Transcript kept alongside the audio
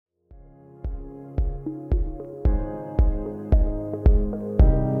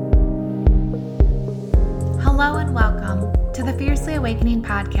Hello and welcome to the Fiercely Awakening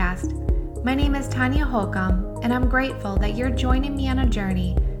podcast. My name is Tanya Holcomb, and I'm grateful that you're joining me on a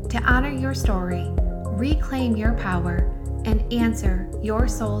journey to honor your story, reclaim your power, and answer your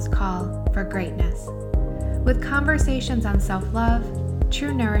soul's call for greatness. With conversations on self-love,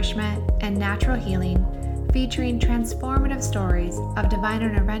 true nourishment, and natural healing, featuring transformative stories of divine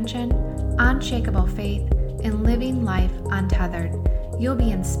intervention, unshakable faith, and living life untethered, you'll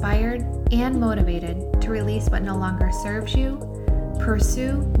be inspired and motivated to release what no longer serves you,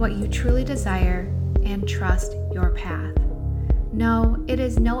 pursue what you truly desire, and trust your path. No, it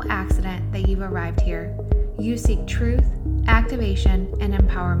is no accident that you've arrived here. You seek truth, activation, and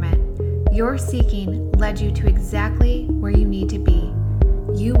empowerment. Your seeking led you to exactly where you need to be.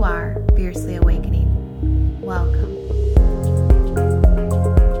 You are Fiercely Awakening. Welcome.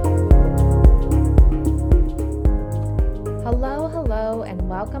 Hello, and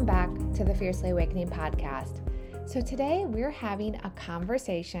welcome back to the Fiercely Awakening podcast. So today we're having a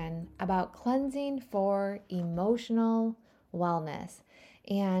conversation about cleansing for emotional wellness.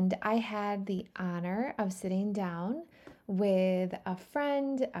 And I had the honor of sitting down with a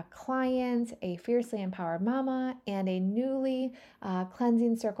friend, a client, a fiercely empowered mama, and a newly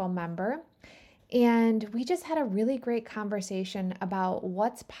Cleansing Circle member. And we just had a really great conversation about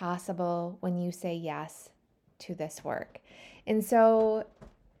what's possible when you say yes to this work. And so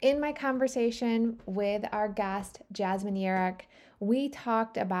in my conversation with our guest, Jazmine Yearack, we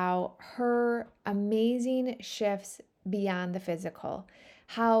talked about her amazing shifts beyond the physical,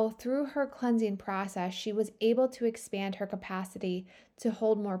 how through her cleansing process, she was able to expand her capacity to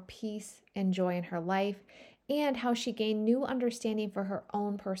hold more peace and joy in her life, and how she gained new understanding for her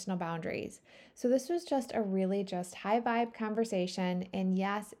own personal boundaries. So this was just a really high vibe conversation. And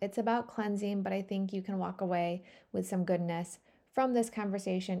yes, it's about cleansing, but I think you can walk away with some goodness from this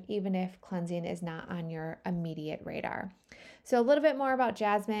conversation, even if cleansing is not on your immediate radar. So a little bit more about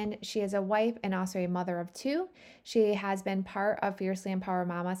Jazmine. She is a wife and also a mother of two. She has been part of Fiercely Empowered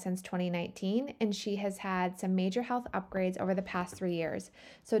Mama since 2019, and she has had some major health upgrades over the past 3 years.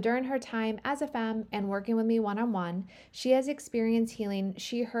 So during her time as a femme and working with me one-on-one, she has experienced healing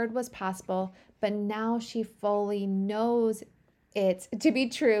she heard was possible, but now she fully knows it to be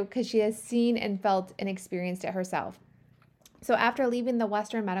true because she has seen and felt and experienced it herself. So after leaving the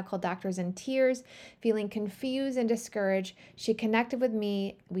Western medical doctors in tears, feeling confused and discouraged, she connected with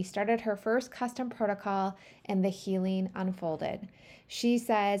me. We started her first custom protocol and the healing unfolded. She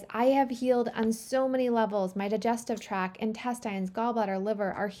says, I have healed on so many levels. My digestive tract, intestines, gallbladder,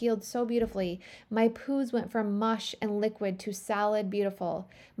 liver are healed so beautifully. My poos went from mush and liquid to solid, beautiful.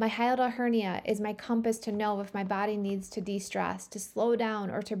 My hiatal hernia is my compass to know if my body needs to de-stress, to slow down,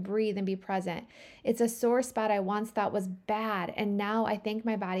 or to breathe and be present. It's a sore spot I once thought was bad, and now I thank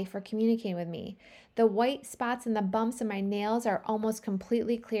my body for communicating with me. The white spots and the bumps in my nails are almost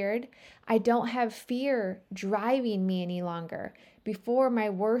completely cleared. I don't have fear driving me any longer. Before, my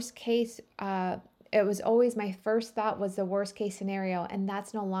worst case, it was always my first thought was the worst case scenario, and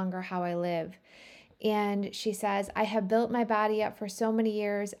that's no longer how I live. And she says, I have built my body up for so many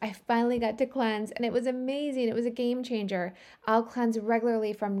years. I finally got to cleanse, and it was amazing. It was a game changer. I'll cleanse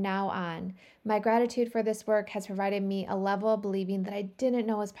regularly from now on. My gratitude for this work has provided me a level of believing that I didn't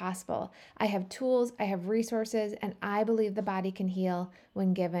know was possible. I have tools, I have resources, and I believe the body can heal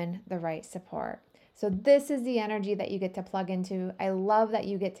when given the right support. So this is the energy that you get to plug into. I love that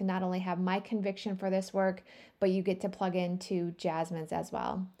you get to not only have my conviction for this work, but you get to plug into Jazmine's as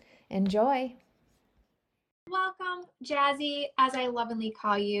well. Enjoy. Welcome, Jazzy, as I lovingly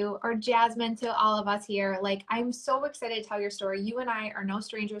call you, or Jazmine to all of us here. Like, I'm so excited to tell your story. You and I are no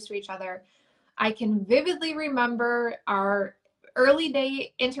strangers to each other. I can vividly remember our early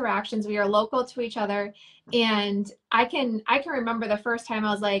day interactions. We are local to each other. And I can remember the first time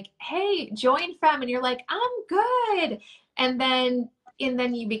I was like, hey, join Femme. And you're like, I'm good. And then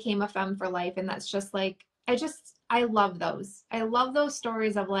you became a Femme for life. And that's just like, I love those. I love those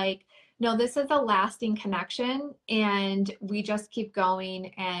stories of like, no, this is a lasting connection, and we just keep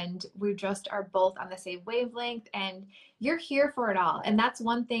going, and we just are both on the same wavelength, and you're here for it all. And that's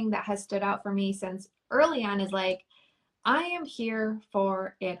one thing that has stood out for me since early on is like, I am here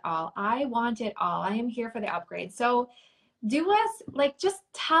for it all. I want it all. I am here for the upgrade. So just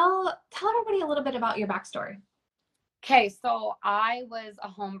tell everybody a little bit about your backstory. Okay, so I was a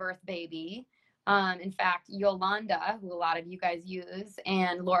home birth baby. In fact, Yolanda, who a lot of you guys use,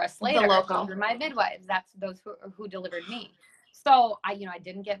 and Laura Slater, those were my midwives. That's those who delivered me. So I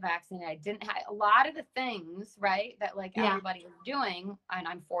didn't get vaccinated. I didn't have a lot of the things, right, that like everybody was doing, and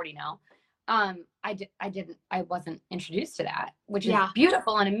I'm 40 now. I wasn't introduced to that, which is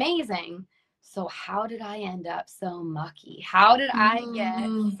beautiful and amazing. So how did I end up so mucky? How did I get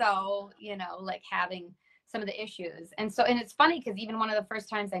so, like having some of the issues? And it's funny because even one of the first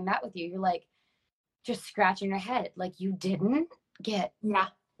times I met with you, you're like just scratching your head. Like you didn't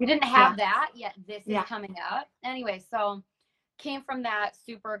have that yet. This is coming up. Anyway, so came from that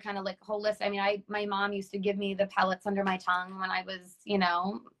super kind of like holistic. I mean, my mom used to give me the pellets under my tongue when I was,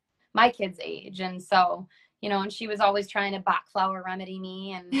 my kid's age. And so, and she was always trying to Bach flower remedy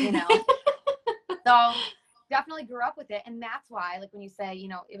me and, so definitely grew up with it. And that's why, like, when you say,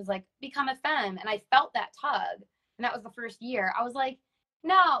 it was like become a femme, and I felt that tug, and that was the first year. I was like,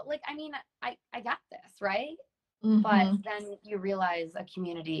 no, like, I mean, I got this, right? But then you realize a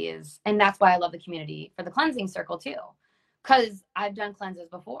community is, and that's why I love the community for the cleansing circle too. Because I've done cleanses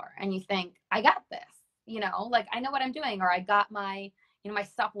before, and you think, I got this, like I know what I'm doing, or I got my, my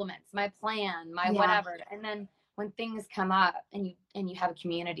supplements, my plan, my whatever. And then when things come up and you have a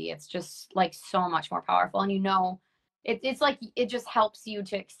community, it's just like so much more powerful. And it's like, it just helps you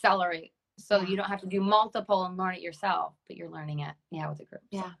to accelerate. So you don't have to do multiple and learn it yourself, but you're learning it with a group.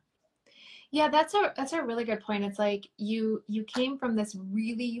 Yeah. Yeah, that's a really good point. It's like you came from this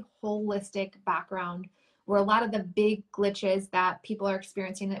really holistic background where a lot of the big glitches that people are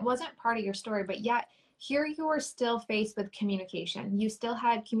experiencing, it wasn't part of your story, but yet here you were still faced with communication. You still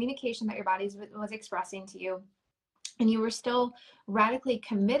had communication that your body was expressing to you, and you were still radically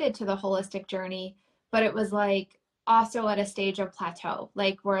committed to the holistic journey, but it was like also at a stage of plateau,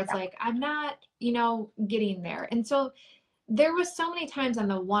 like where it's like, I'm not, getting there. And so there was so many times on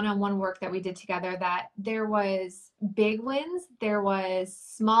the one-on-one work that we did together that there was big wins, there was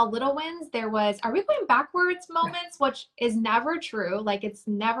small little wins, there was, are we going backwards moments, which is never true. Like it's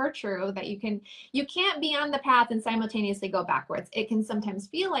never true that you can't be on the path and simultaneously go backwards. It can sometimes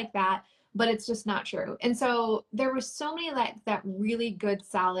feel like that, but it's just not true. And so there was so many that really good,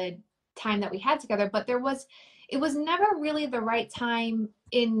 solid time that we had together, but it was never really the right time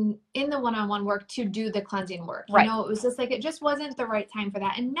in the one-on-one work to do the cleansing work. Right. It was just like, it just wasn't the right time for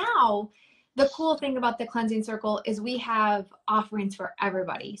that. And now the cool thing about the cleansing circle is we have offerings for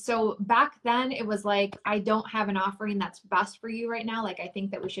everybody. So back then it was like, I don't have an offering that's best for you right now. Like, I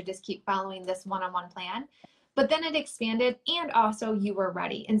think that we should just keep following this one-on-one plan. But then it expanded, and also you were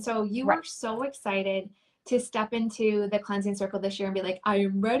ready. And so you were so excited to step into the cleansing circle this year and be like, I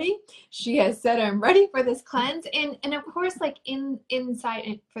am ready. She has said I'm ready for this cleanse. And of course, like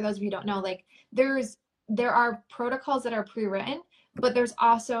inside, for those of you who don't know, like there are protocols that are pre-written, but there's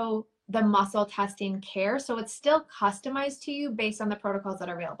also the muscle testing care. So it's still customized to you based on the protocols that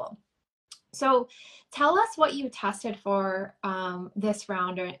are available. So tell us what you tested for this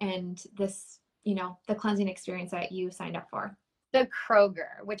round and this, the cleansing experience that you signed up for. The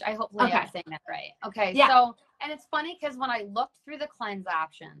Kroger, which I hopefully I'm saying that right. Okay. Yeah. So, and it's funny because when I looked through the cleanse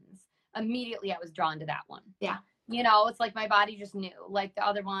options, immediately I was drawn to that one. Yeah. It's like my body just knew. Like the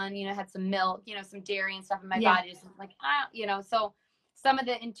other one, had some milk, some dairy and stuff in my body. Just like, so some of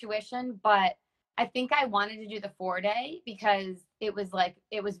the intuition, but I think I wanted to do the 4-day because it was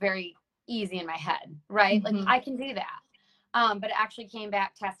very easy in my head, right? Mm-hmm. Like I can do that. But it actually came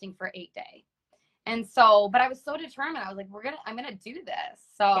back testing for 8-day. And so, but I was so determined. I was like, I'm going to do this.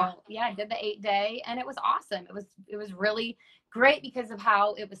 So I did the 8-day, and it was awesome. It was really great because of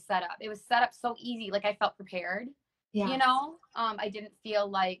how it was set up. It was set up so easy. Like I felt prepared, I didn't feel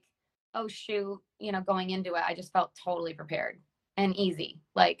like, oh shoot, going into it, I just felt totally prepared and easy.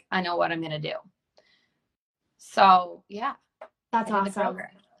 Like I know what I'm going to do. So that's awesome.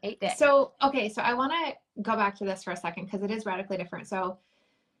 8-day. So, okay. So I want to go back to this for a second, because it is radically different. So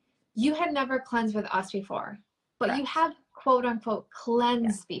you had never cleansed with us before, but Correct. You have quote unquote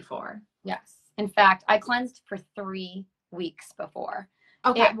cleansed before. Yes. In fact, I cleansed for 3 weeks before.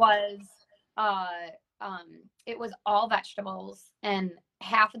 Okay. It was all vegetables and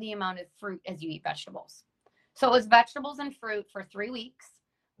half of the amount of fruit as you eat vegetables. So it was vegetables and fruit for 3 weeks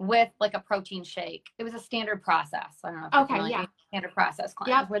with like a protein shake. It was a standard process. I don't know if you're familiar. Standard process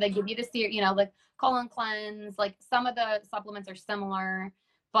cleanse where they give you the like colon cleanse, like some of the supplements are similar.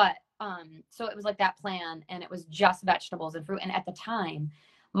 But, so it was like that plan, and it was just vegetables and fruit. And at the time,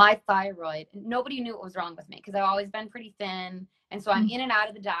 my thyroid, nobody knew what was wrong with me because I've always been pretty thin. And so I'm in and out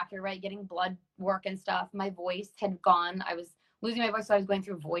of the doctor, right? Getting blood work and stuff. My voice had gone. I was losing my voice. So I was going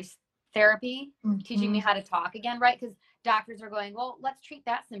through voice therapy, teaching me how to talk again, right? Because doctors are going, well, let's treat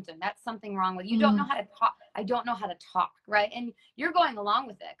that symptom. That's something wrong with you. You don't know how to talk. I don't know how to talk, right? And you're going along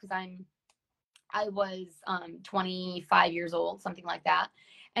with it because I was 25 years old, something like that.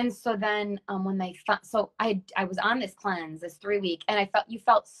 And so then when they found, so I was on this cleanse, this 3 week, and you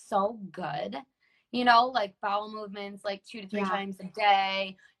felt so good, you know, like bowel movements, like 2 to 3 times a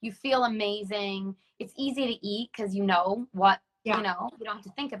day. You feel amazing. It's easy to eat because you know what, you know, you don't have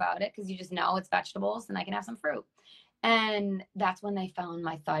to think about it because you just know it's vegetables and I can have some fruit. And that's when they found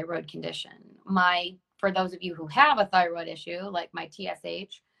my thyroid condition. For those of you who have a thyroid issue, like my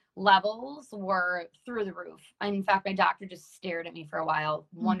TSH levels were through the roof. In fact, my doctor just stared at me for a while,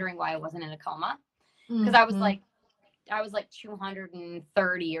 wondering why I wasn't in a coma. Because I was like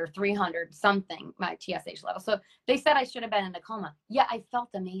 230 or 300 something, my TSH level. So they said I should have been in a coma. Yeah, I felt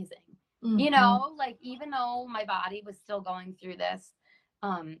amazing. You know, like even though my body was still going through this,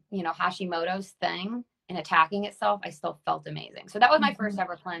 you know, Hashimoto's thing and attacking itself, I still felt amazing. So that was my first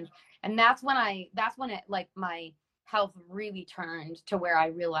ever cleanse. And that's when it, like, my health really turned to where I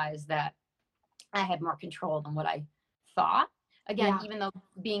realized that I had more control than what I thought. Again, even though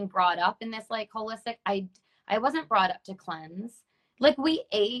being brought up in this like holistic, I wasn't brought up to cleanse. Like we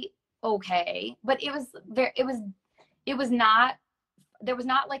ate okay, but it was not, there was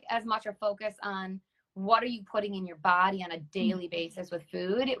not like as much a focus on what are you putting in your body on a daily basis with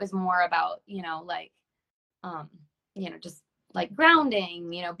food. It was more about, you know, like, you know, just like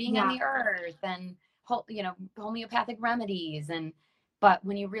grounding, you know, being on the earth and, you know, homeopathic remedies. But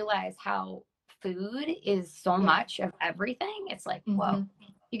when you realize how food is so much of everything, it's like, whoa,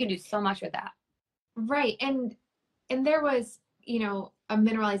 you can do so much with that. Right. And there was, you know, a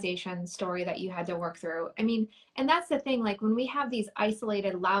mineralization story that you had to work through. I mean, and that's the thing, like when we have these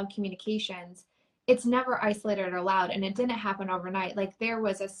isolated, loud communications, it's never isolated or loud, and it didn't happen overnight. Like there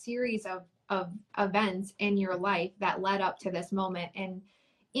was a series of events in your life that led up to this moment. And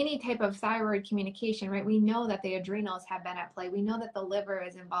any type of thyroid communication, right? We know that the adrenals have been at play. We know that the liver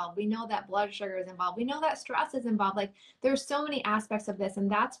is involved. We know that blood sugar is involved. We know that stress is involved. Like there's so many aspects of this. And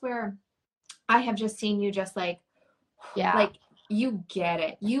that's where I have just seen you just like you get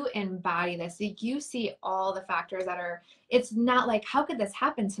it. You embody this. Like, you see all the factors that are, it's not like, how could this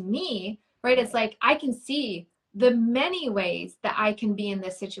happen to me? Right? It's like, I can see the many ways that I can be in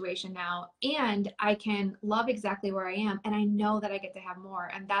this situation now, and I can love exactly where I am. And I know that I get to have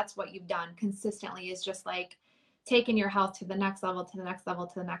more. And that's what you've done consistently, is just like taking your health to the next level, to the next level,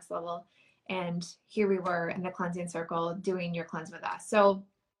 to the next level. And here we were in the cleansing circle doing your cleanse with us. So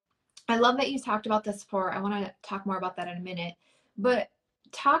I love that you talked about the support. I want to talk more about that in a minute, but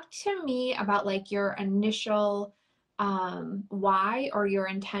talk to me about like your initial why or your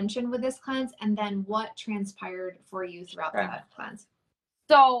intention with this cleanse, and then what transpired for you throughout the cleanse.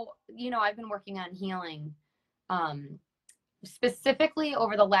 So, you know, I've been working on healing specifically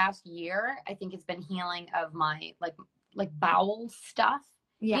over the last year. I think it's been healing of my like bowel stuff,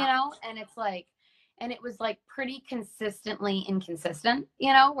 you know, and it's like, and it was like pretty consistently inconsistent,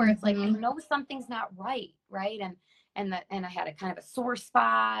 you know, where it's like, I know something's not right. And I had a kind of a sore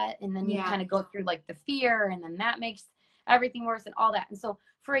spot, and then you kind of go through like the fear, and then that makes everything worse and all that. And so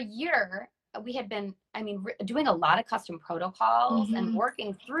for a year we had been, I mean, doing a lot of custom protocols and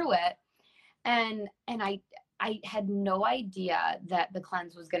working through it. And I had no idea that the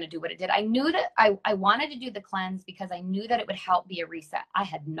cleanse was going to do what it did. I knew that I wanted to do the cleanse because I knew that it would help be a reset. I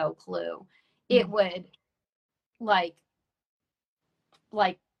had no clue it would like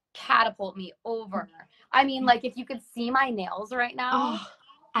catapult me over. I mean, like if you could see my nails right now,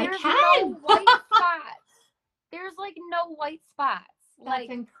 there's no white spots. There's like no white spots. That's like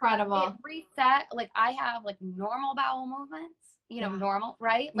incredible. It reset. Like I have like normal bowel movements, you know, normal,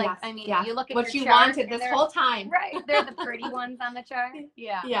 right? Like, I mean, you look at what your you wanted this whole time. Right. They're the pretty ones on the chart.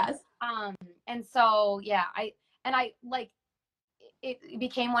 Yeah. Yes. And so, yeah, I like, it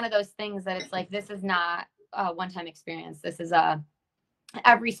became one of those things that it's like, this is not a one-time experience. This is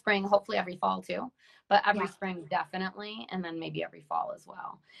every spring, hopefully every fall too, but every spring definitely. And then maybe every fall as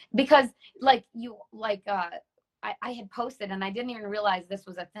well, because like I had posted, and I didn't even realize this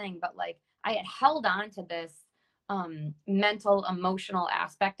was a thing, but like I had held on to this mental, emotional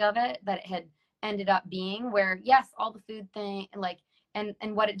aspect of it that it had ended up being, where yes, all the food thing, like, and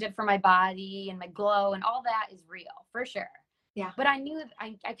what it did for my body and my glow and all that is real for sure. Yeah. But I knew,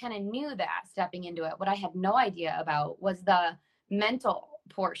 I kind of knew that stepping into it. What I had no idea about was the mental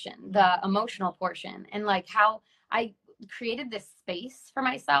portion, the emotional portion, and like how I created this space for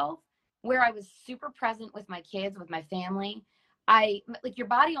myself where I was super present with my kids, with my family. Like, your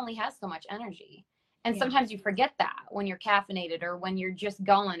body only has so much energy. And sometimes you forget that when you're caffeinated, or when you're just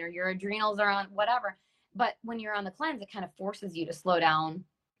going, or your adrenals are on whatever. But when you're on the cleanse, it kind of forces you to slow down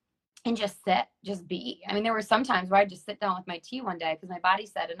and just sit, just be. I mean, there were some times where I'd just sit down with my tea one day because my body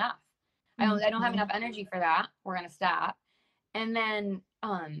said enough. I don't have enough energy for that. We're going to stop. And then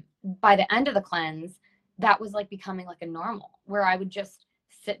by the end of the cleanse, that was like becoming like a normal where I would just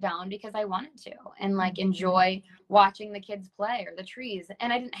sit down because I wanted to and like enjoy watching the kids play or the trees.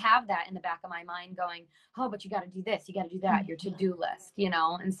 And I didn't have that in the back of my mind going, oh, but you got to do this, you got to do that, your to-do list, you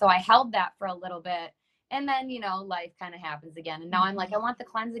know? And so I held that for a little bit. And then, you know, life kind of happens again. And now I'm like, I want the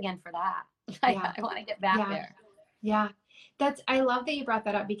cleanse again for that. I want to get back there. Yeah. I love that you brought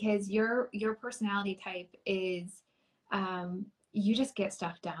that up because your personality type is, you just get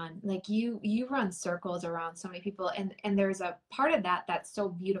stuff done. Like you run circles around so many people, and there's a part of that that's so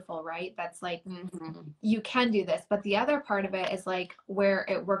beautiful, right? That's like, you can do this, but the other part of it is like where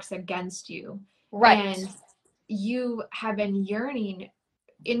it works against you. Right. And you have been yearning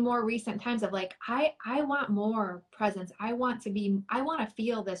in more recent times of like, I want more presence. I want to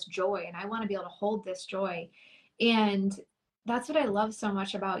feel this joy, and I want to be able to hold this joy. And that's what I love so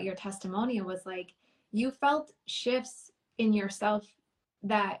much about your testimonial was like, you felt shifts in yourself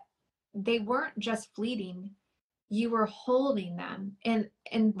that they weren't just fleeting. You were holding them. And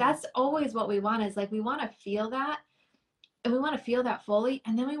that's always what we want, is like, we want to feel that, and we want to feel that fully.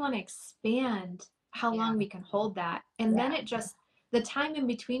 And then we want to expand how long we can hold that. And then it just, the time in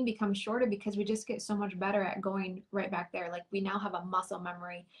between becomes shorter because we just get so much better at going right back there. Like we now have a muscle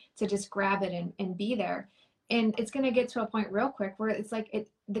memory to just grab it and be there. And it's going to get to a point real quick where it's like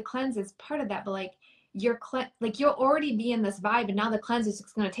the cleanse is part of that, but like you'll already be in this vibe, and now the cleanse is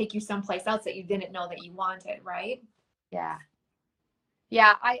just going to take you someplace else that you didn't know that you wanted, right? Yeah.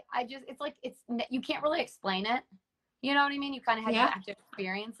 I just, you can't really explain it. You know what I mean? You kind of have to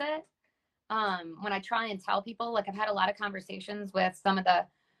experience it. When I try and tell people, like I've had a lot of conversations with some of the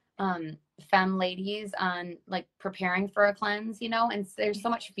femme ladies on like preparing for a cleanse, you know, and there's so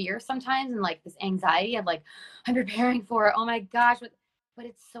much fear sometimes and like this anxiety of like, I'm preparing for it. Oh my gosh. But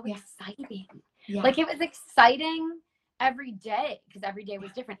it's so exciting. Yeah. Like it was exciting every day because every day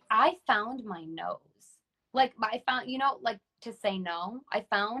was different. I found my nose. Like I found, you know, like to say no. I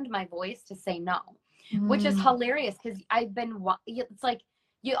found my voice to say no, which is hilarious because it's like,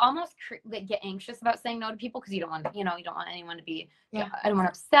 you almost get anxious about saying no to people because you don't want anyone to be, I don't want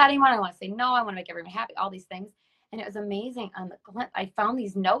to upset anyone. I want to say no. I want to make everyone happy, all these things. And it was amazing. I found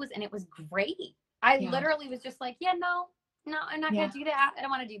these no's and it was great. I literally was just like, no, I'm not going to do that. I don't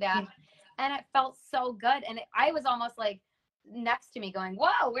want to do that. And it felt so good. And I was almost like next to me going,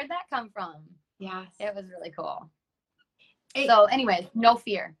 whoa, where'd that come from? Yes. It was really cool. So anyways, no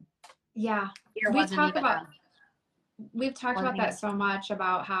fear. Yeah. We've talked about that so much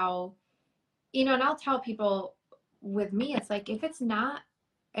about how, you know, and I'll tell people with me, it's like, if it's not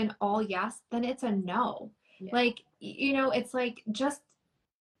an all yes, then it's a no. Yeah. Like, you know, it's like just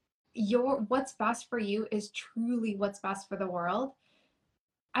what's best for you is truly what's best for the world.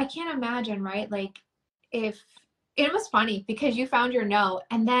 I can't imagine, right? Like if it was funny because you found your no,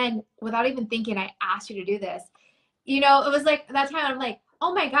 and then without even thinking, I asked you to do this. You know, it was like that time I'm like,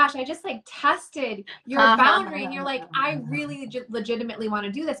 oh my gosh, I just like tested your boundary, and you're like, I really legitimately want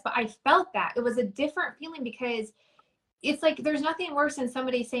to do this. But I felt that it was a different feeling because it's like there's nothing worse than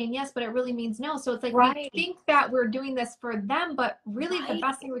somebody saying yes, but it really means no. So it's like we think that we're doing this for them, but really the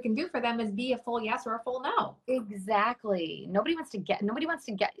best thing we can do for them is be a full yes or a full no. Exactly. Nobody wants to get,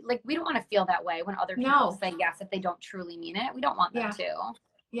 like, we don't want to feel that way when other people say yes if they don't truly mean it. We don't want them to.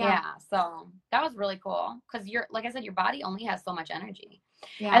 Yeah. So that was really cool because like I said, your body only has so much energy.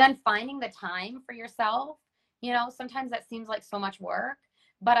 Yeah. And then finding the time for yourself, you know, sometimes that seems like so much work,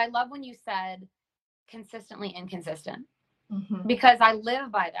 but I love when you said consistently inconsistent because I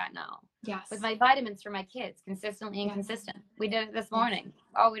live by that now. Yes. With my vitamins for my kids, consistently inconsistent. We did it this morning.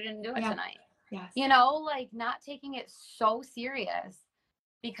 Oh, we didn't do it tonight. Yes. You know, like not taking it so serious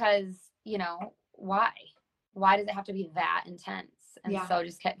because, you know, why does it have to be that intense? And so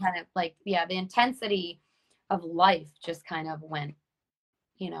just kind of like, the intensity of life just kind of went,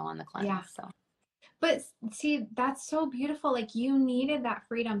 you know, on the cleanse. Yeah. So. But see, that's so beautiful. Like you needed that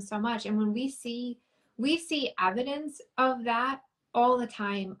freedom so much. And when we see evidence of that all the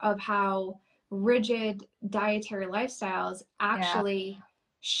time, of how rigid dietary lifestyles actually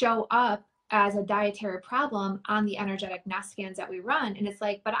show up as a dietary problem on the energetic nest scans that we run. And it's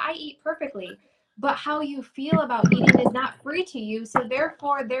like, but I eat perfectly. But how you feel about eating is not free to you. So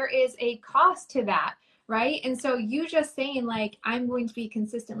therefore, there is a cost to that, right? And so you just saying like, I'm going to be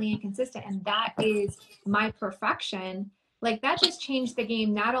consistently inconsistent, and that is my perfection. Like that just changed the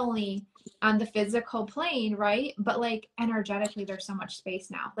game, not only on the physical plane, right? But like energetically, there's so much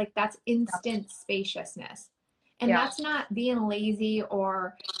space now. Like that's instant spaciousness. And that's not being lazy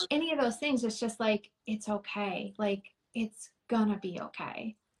or any of those things. It's just like, it's okay. Like it's gonna be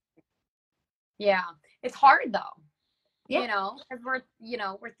okay. Yeah. It's hard though. you know, because we're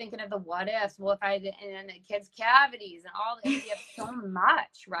thinking of the what ifs. Well, if I had in the kids' cavities and all, we have so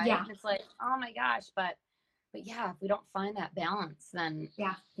much, right? Yeah. And it's like, oh my gosh, but yeah, if we don't find that balance, then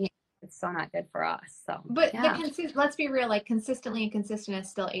it's so not good for us. So, but let's be real, like consistently and consistent is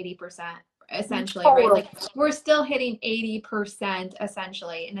still 80% essentially, totally. right? Like we're still hitting 80%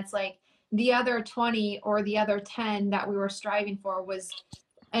 essentially. And it's like the other 20 or the other 10 that we were striving for was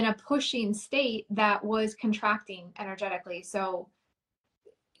in a pushing state that was contracting energetically. So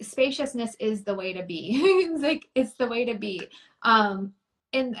spaciousness is the way to be. It's like, it's the way to be. And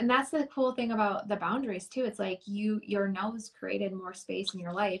that's the cool thing about the boundaries too. It's like your nose created more space in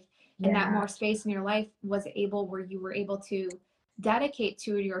your life, and that more space in your life was able where you were able to dedicate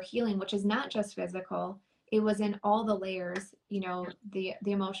to your healing, which is not just physical. It was in all the layers, you know, the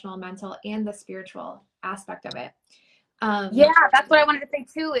emotional, mental, and the spiritual aspect of it. That's what I wanted to say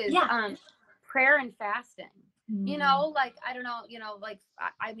too is prayer and fasting. You know, like, I don't know, you know, like,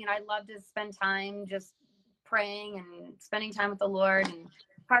 I mean, I love to spend time just praying and spending time with the Lord and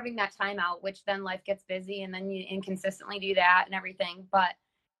carving that time out, which then life gets busy and then you inconsistently do that and everything. But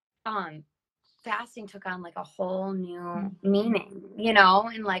fasting took on like a whole new meaning, you know,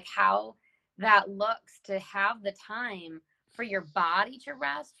 and like how that looks to have the time for your body to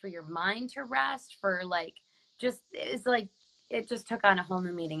rest, for your mind to rest, for like, just, it's like, it just took on a whole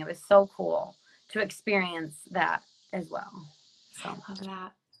new meaning. It was so cool to experience that as well. So I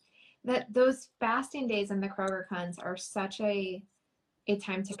love that those fasting days and the Kroger cleanse are such a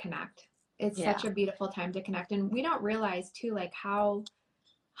time to connect. It's such a beautiful time to connect. And we don't realize too, like how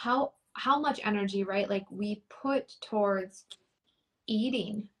much energy, right? Like we put towards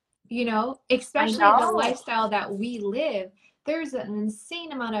eating, you know, especially the lifestyle that we live. There's an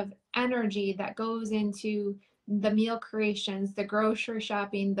insane amount of energy that goes into the meal creations, the grocery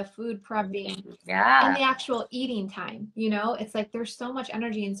shopping, the food prepping, and the actual eating time. You know, it's like there's so much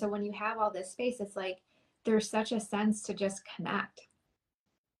energy. And so when you have all this space, it's like there's such a sense to just connect.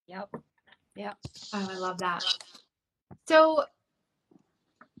 Yep. Oh, I love that. So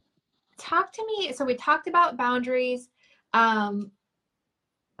talk to me. So we talked about boundaries. Let's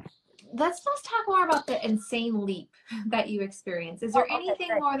talk more about the insane leap that you experienced. Is there anything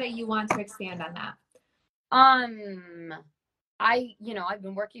more that you want to expand on that? I've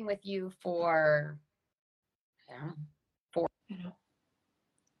been working with you for, I don't know, 4.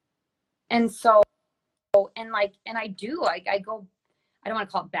 And so, and I go, I don't want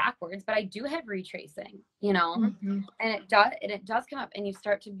to call it backwards, but I do have retracing, you know, and it does come up and you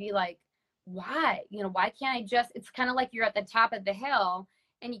start to be like, why, you know, why can't I just, it's kind of like you're at the top of the hill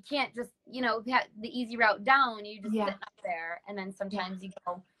and you can't just, you know, have the easy route down. You just sit up there. And then sometimes you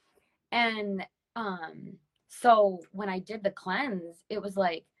go, and, so when I did the cleanse, it was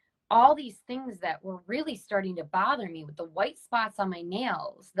like all these things that were really starting to bother me, with the white spots on my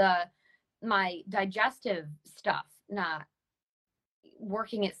nails, my digestive stuff not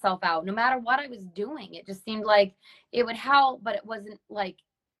working itself out. No matter what I was doing, it just seemed like it would help, but it wasn't like,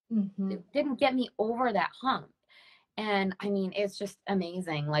 it didn't get me over that hump. And I mean, it's just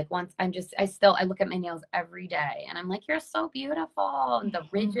amazing. Like once I look at my nails every day and I'm like, you're so beautiful. And the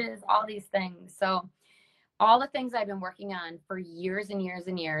ridges, all these things. So all the things I've been working on for years and years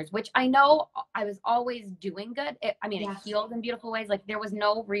and years, which I know I was always doing good. It healed in beautiful ways. Like there was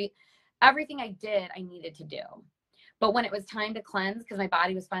no everything I did, I needed to do. But when it was time to cleanse, because my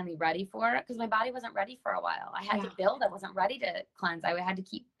body was finally ready for it, because my body wasn't ready for a while. I had to build. I wasn't ready to cleanse. I had to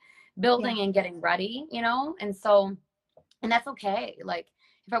keep building and getting ready, you know? And so, and that's okay. Like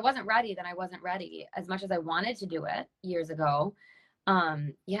if I wasn't ready, then I wasn't ready as much as I wanted to do it years ago.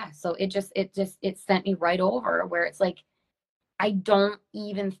 So it sent me right over where it's like, I don't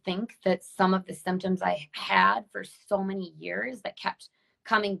even think that some of the symptoms I had for so many years that kept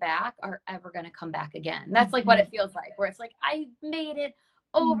coming back are ever going to come back again. That's like what it feels like, where it's like, I made it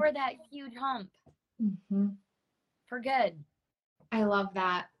over that huge hump for good. I love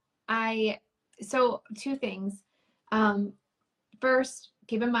that. So 2 things. First,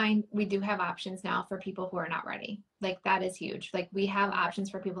 keep in mind, we do have options now for people who are not ready. Like that is huge. Like we have options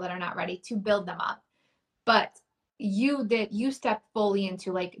for people that are not ready to build them up. But you stepped fully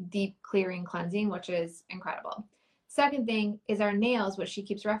into like deep clearing cleansing, which is incredible. Second thing is our nails, which she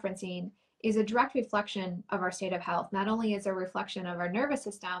keeps referencing, is a direct reflection of our state of health. Not only is a reflection of our nervous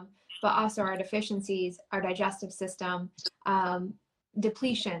system, but also our deficiencies, our digestive system,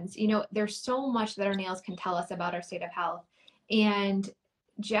 depletions. You know, there's so much that our nails can tell us about our state of health. And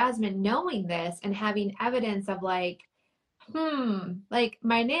Jazmine knowing this and having evidence of like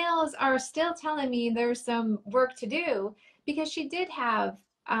my nails are still telling me there's some work to do, because she did have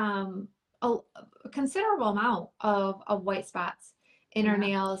a considerable amount of white spots in our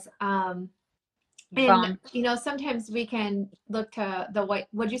nails. And, you know, sometimes we can look to the white,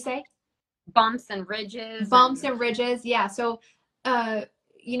 what'd you say? Bumps and ridges. Bumps and ridges. Yeah. So,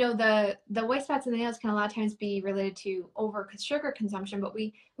 you know, the white spots in the nails can a lot of times be related to over sugar consumption, but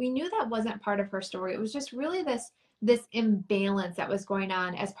we knew that wasn't part of her story. It was just really this imbalance that was going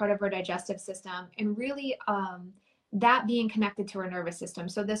on as part of her digestive system, and really that being connected to her nervous system.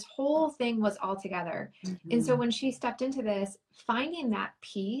 So this whole thing was all together. Mm-hmm. And so when she stepped into this, finding that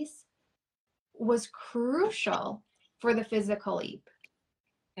peace was crucial for the physical leap.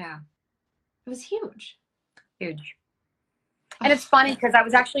 Yeah. It was huge. Huge. And it's funny because I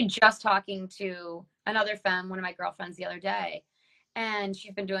was actually just talking to another femme, one of my girlfriends, the other day, and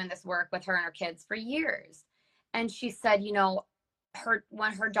she's been doing this work with her and her kids for years. And she said, you know,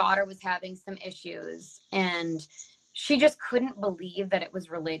 when her daughter was having some issues, and she just couldn't believe that it was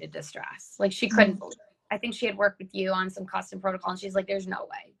related to stress. Like, she couldn't believe it. I think she had worked with you on some custom protocol, and she's like, there's no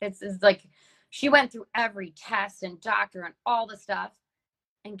way. This is like, she went through every test and doctor and all the stuff.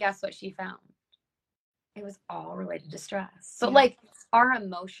 And guess what she found? It was all related to stress. So like, our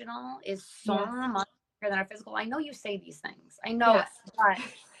emotional is so much bigger than our physical. I know you say these things. I know it,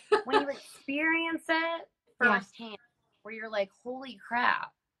 but when you experience it firsthand, where you're like, holy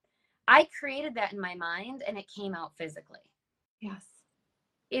crap, I created that in my mind and it came out physically. Yes.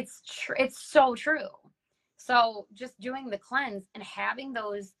 It's so true. So just doing the cleanse and having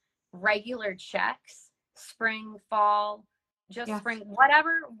those regular checks, spring, fall, spring,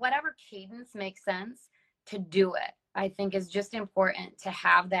 whatever cadence makes sense, to do it, I think is just important, to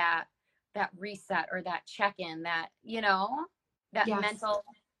have that reset or that check-in, that, you know, that mental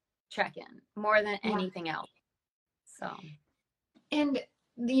check-in more than anything else. So, and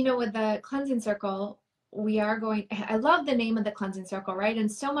you know, with the cleansing circle, I love the name of the cleansing circle, right?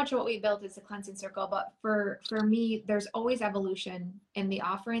 And so much of what we built is the cleansing circle, but for me, there's always evolution in the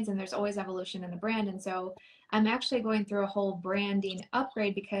offerings, and there's always evolution in the brand. And so I'm actually going through a whole branding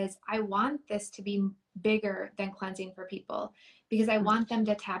upgrade, because I want this to be bigger than cleansing for people, because I want them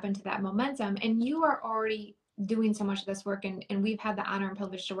to tap into that momentum. And you are already doing so much of this work, and we've had the honor and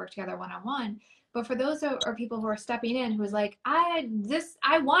privilege to work together one-on-one. But for those are people who are stepping in, who's like, I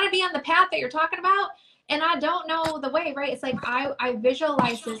want to be on the path that you're talking about, and I don't know the way, right? It's like, I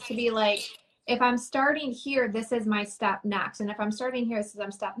visualize this to be like, if I'm starting here, this is my step next. And if I'm starting here, this is my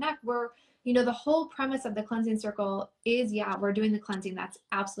step next. You know, the whole premise of the cleansing circle is, we're doing the cleansing. That's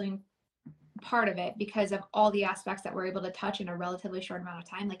absolutely part of it, because of all the aspects that we're able to touch in a relatively short amount of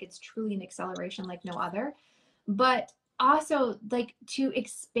time. Like, it's truly an acceleration like no other. But also, like, to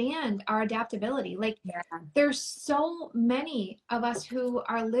expand our adaptability. Like, there's so many of us who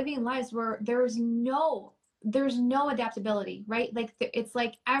are living lives where there's no adaptability, right? Like, it's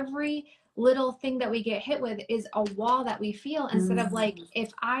like every little thing that we get hit with is a wall that we feel, instead of like,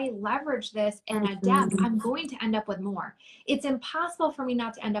 if I leverage this and adapt, I'm going to end up with more. It's impossible for me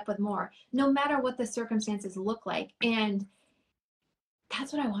not to end up with more, no matter what the circumstances look like. And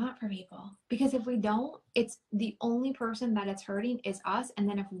that's what I want for people, because if we don't, it's the only person that it's hurting is us. And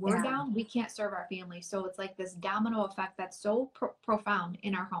then if we're down, we can't serve our family. So it's like this domino effect that's so profound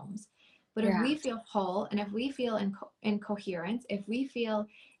in our homes. But if we feel whole, and if we feel in coherence, if we feel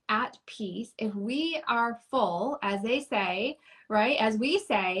at peace, if we are full, as they say, right, as we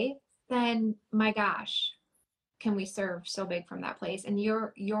say, then my gosh, can we serve so big from that place? And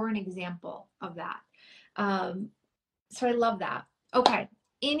you're an example of that. So I love that. Okay.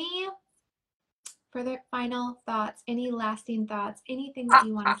 Any further final thoughts? Any lasting thoughts? Anything that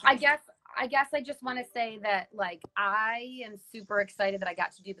you want to say? I guess I just want to say that, like, I am super excited that I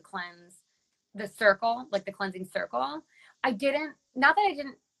got to do the circle, like the cleansing circle. Not that I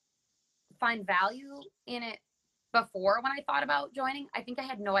didn't find value in it before when I thought about joining. I think I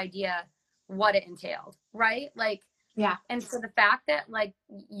had no idea what it entailed, right? Like, and so the fact that, like,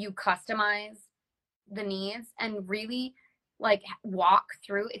 you customize the needs and really, like, walk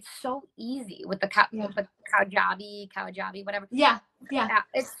through, it's so easy with the kajabi, whatever. Yeah.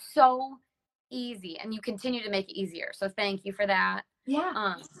 It's so easy, and you continue to make it easier. So thank you for that.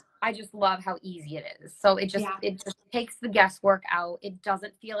 I just love how easy it is. So it just takes the guesswork out. It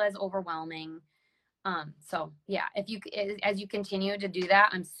doesn't feel as overwhelming. So yeah, as you continue to do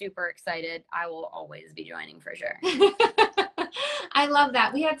that, I'm super excited. I will always be joining for sure. I love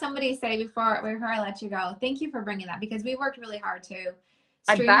that. We had somebody say before I let you go, thank you for bringing that, because we worked really hard to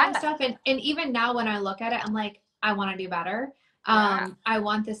streamline stuff. And even now when I look at it, I'm like, I want to do better. I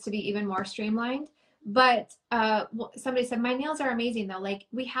want this to be even more streamlined. But somebody said, my nails are amazing though. Like,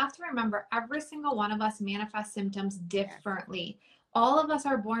 we have to remember, every single one of us manifests symptoms differently. all of us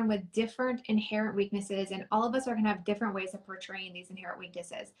are born with different inherent weaknesses, and all of us are going to have different ways of portraying these inherent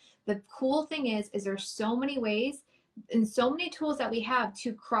weaknesses. The cool thing is there's so many ways and so many tools that we have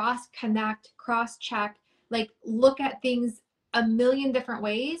to cross connect, cross check, like look at things a million different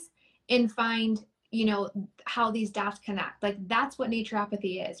ways and find, you know, how these dots connect. Like that's what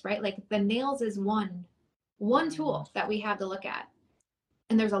naturopathy is, right? Like the nails is one tool that we have to look at.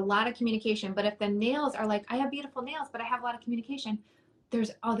 And there's a lot of communication. But if the nails are like, I have beautiful nails, but I have a lot of communication,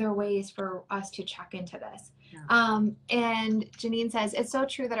 there's other ways for us to check into this. Yeah. And Janine says, it's so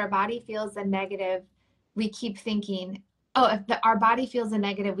true that our body feels the negative. We keep thinking, if our body feels the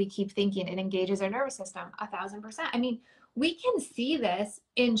negative, we keep thinking it engages our nervous system 1,000%. I mean, we can see this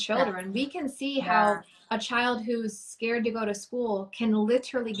in children. Yeah. We can see how a child who's scared to go to school can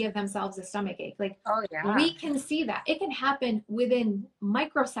literally give themselves a stomach ache. Like, we can see that. It can happen within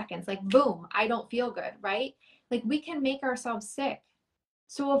microseconds. Like, boom, I don't feel good, right? Like, we can make ourselves sick.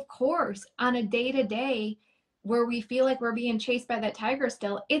 So, of course, on a day-to-day where we feel like we're being chased by that tiger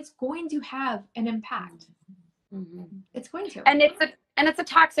still, it's going to have an impact. Mm-hmm. It's going to. And it's a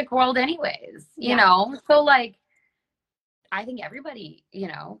toxic world anyways, you know? So, like, I think everybody, you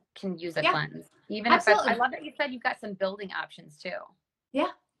know, can use a cleanse. Even Absolutely. If I love that you said you've got some building options too.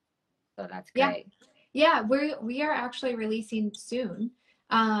 Yeah. So that's great. Yeah, we are actually releasing soon,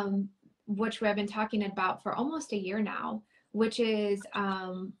 which we have been talking about for almost a year now, which is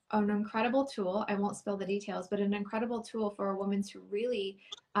an incredible tool. I won't spill the details, but an incredible tool for a woman to really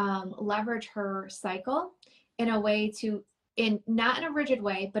leverage her cycle in a way to, not in a rigid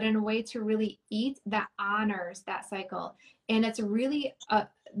way, but in a way to really eat that honors that cycle. And it's really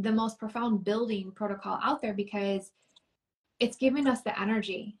the most profound building protocol out there because it's giving us the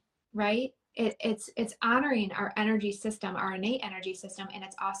energy, right? It's honoring our energy system, our innate energy system, and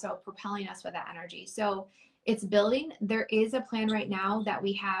it's also propelling us with that energy. So it's building. There is a plan right now that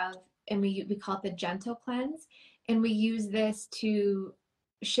we have, and we call it the gentle cleanse. And we use this to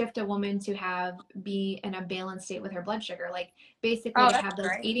shift a woman to be in a balanced state with her blood sugar. Like basically to have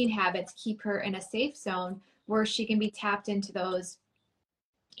those eating habits, keep her in a safe zone where she can be tapped into those,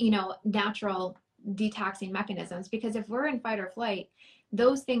 you know, natural detoxing mechanisms. Because if we're in fight or flight,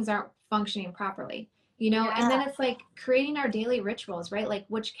 those things aren't functioning properly, you know. And then it's like creating our daily rituals, right? Like,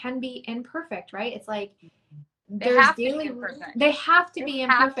 which can be imperfect, right? It's like they have to be imperfect.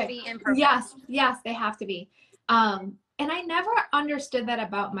 Yes, they have to be. And I never understood that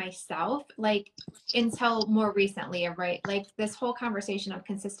about myself, like until more recently, right? Like this whole conversation of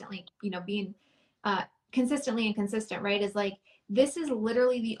consistently, you know, being consistently inconsistent, right? Is like, this is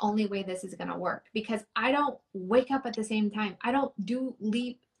literally the only way this is going to work, because I don't wake up at the same time. I don't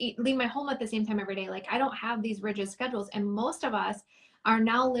leave my home at the same time every day. Like I don't have these rigid schedules. And most of us are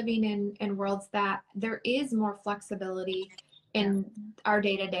now living in worlds that there is more flexibility in our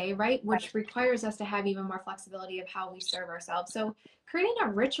day-to-day, right? Which requires us to have even more flexibility of how we serve ourselves. So creating a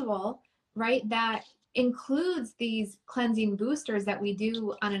ritual, right, that includes these cleansing boosters that we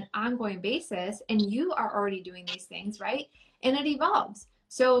do on an ongoing basis. And you are already doing these things, right? And it evolves.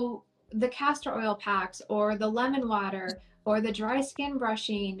 So the castor oil packs or the lemon water or the dry skin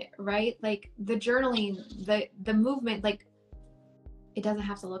brushing, right? Like the journaling, the movement, like it doesn't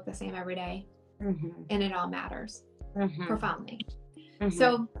have to look the same every day. Mm-hmm. And it all matters. Mm-hmm. Profoundly. Mm-hmm.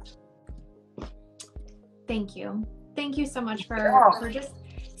 So thank you so much for just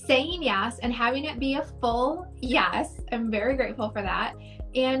saying yes and having it be a full yes. I'm very grateful for that,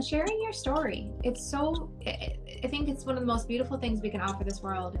 and sharing your story. I think it's one of the most beautiful things we can offer this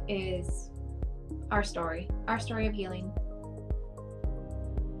world is our story of healing.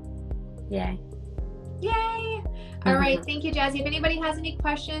 Yay. All right, thank you, Jazzy. If anybody has any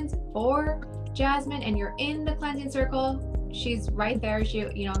questions for Jazmine and you're in the cleansing circle, she's right there.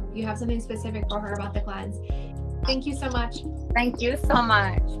 You have something specific for her about the cleanse. Thank you so much. Thank you so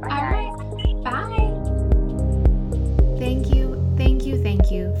much. Bye. All right. Bye.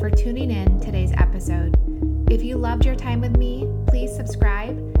 Thank you for tuning in today's episode. If you loved your time with me, please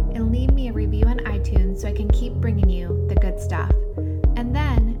subscribe and leave me a review on iTunes so I can keep bringing you the good stuff. And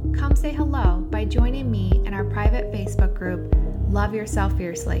then come say hello by joining me in our private Facebook group, Love Yourself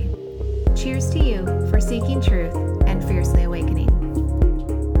Fiercely. Cheers to you for seeking truth and fiercely awakening.